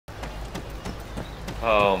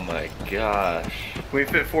Oh my gosh. Can we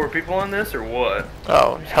fit 4 people on this or what?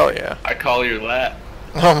 Oh, hell yeah. I call your lap.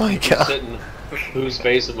 Oh my Who's god. sitting? Whose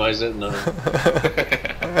face am I sitting on?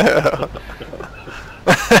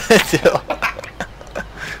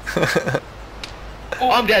 Oh,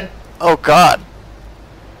 I'm dead. Oh god.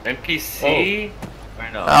 NPC? Or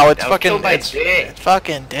no? Oh, it's I was fucking, killed by it's Dick.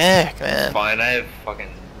 fucking dick, man. Fine, I have fucking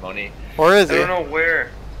money. Where is I he? don't know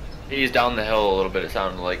where. He's down the hill a little bit, it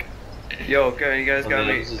sounded like. Yo, okay, you guys On got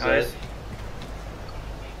the me. opposite Guys. side?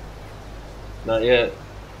 Not yet. You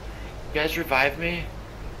guys revive me?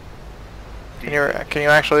 Can you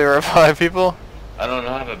actually revive people? I don't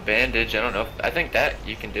know, I have a bandage, I don't know. I think that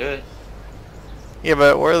you can do it. Yeah,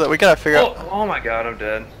 but we gotta figure out. Oh my god, I'm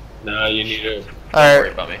dead. No, you need to. Don't worry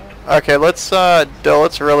Alright, about me. okay,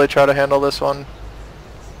 let's really try to handle this one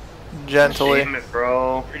gently. Damn it,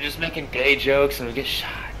 bro. We're just making gay jokes and we get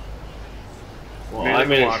shot. Well, Maybe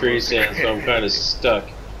I'm in a quad tree was- stand, so I'm kind of stuck.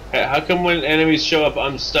 How come when enemies show up,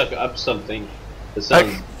 I'm stuck up something? That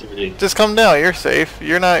sounds dirty. Just come down. You're safe.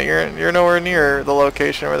 You're nowhere near the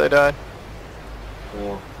location where they died.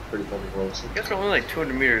 Well, pretty fucking close. You guys are only like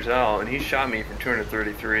 200 meters out, and he shot me from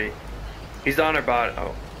 233. He's on our body.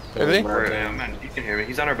 Oh. Is he? Where, man, you can hear me.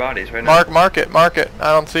 He's on our bodies right now. Mark it.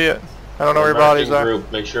 I don't see it. I don't know where your Mark bodies in are.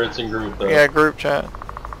 group. Make sure it's in group though. Yeah, group chat.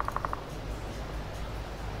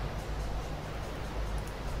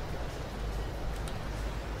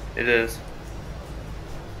 It is.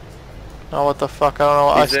 Oh, what the fuck? I don't know.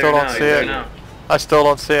 I He's there still don't now, see he's there it. now. I still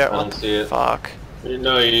don't see it. I don't see it. Fuck.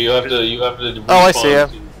 No, you have to. Oh, I see respawn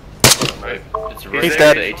him. Right. It's right He's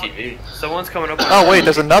there, dead. the ATV. Someone's coming up. Oh wait,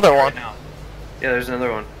 there's another one. Right now. Yeah, there's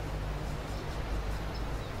another one.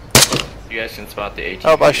 You guys can spot the ATV.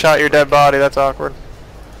 Oh, I shot your dead body. That's awkward.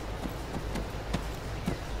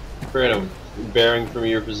 Brandon, bearing from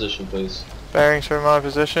your position, please. Bearings from my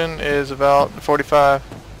position is about 45.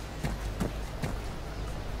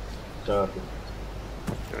 Copy.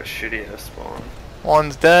 Got a shitty ass spawn.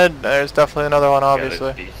 One's dead. There's definitely another one, Got a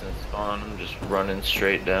obviously. decent spawn. I'm just running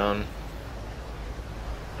straight down.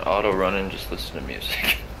 Auto running, just listen to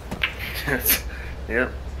music.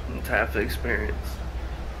 Yep, it's half the experience.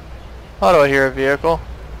 How do I hear a vehicle?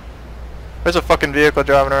 There's a fucking vehicle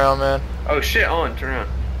driving around, man. Oh shit, on, turn around.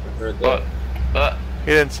 I heard that. But,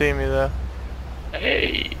 He didn't see me though.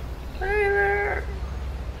 hey. Hey there.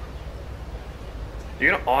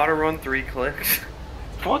 You're gonna auto run 3 clicks?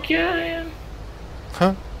 Fuck yeah, I am.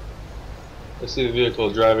 Huh? I see the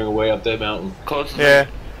vehicle driving away up that mountain. Close. Yeah.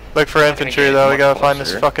 Look for Not gonna infantry get though. We much gotta find this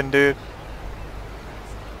closer. fucking dude.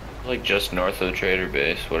 Like just north of the trader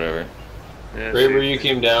base, whatever. Yeah, Right see. where you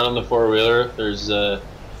came down on the 4-wheeler, there's a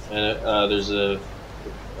Humvee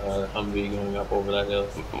going up over that hill.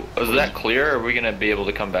 Was that clear? Or are we gonna be able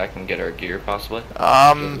to come back and get our gear possibly?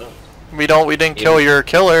 We didn't kill your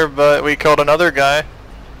killer, but we killed another guy.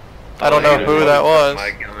 I don't know yeah, who yeah. that was.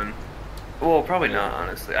 My gun. Well, probably not,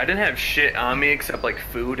 honestly. I didn't have shit on me except like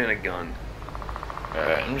food and a gun.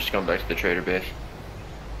 Alright, I'm just going back to the trader base.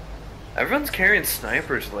 Everyone's carrying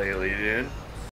snipers lately, dude.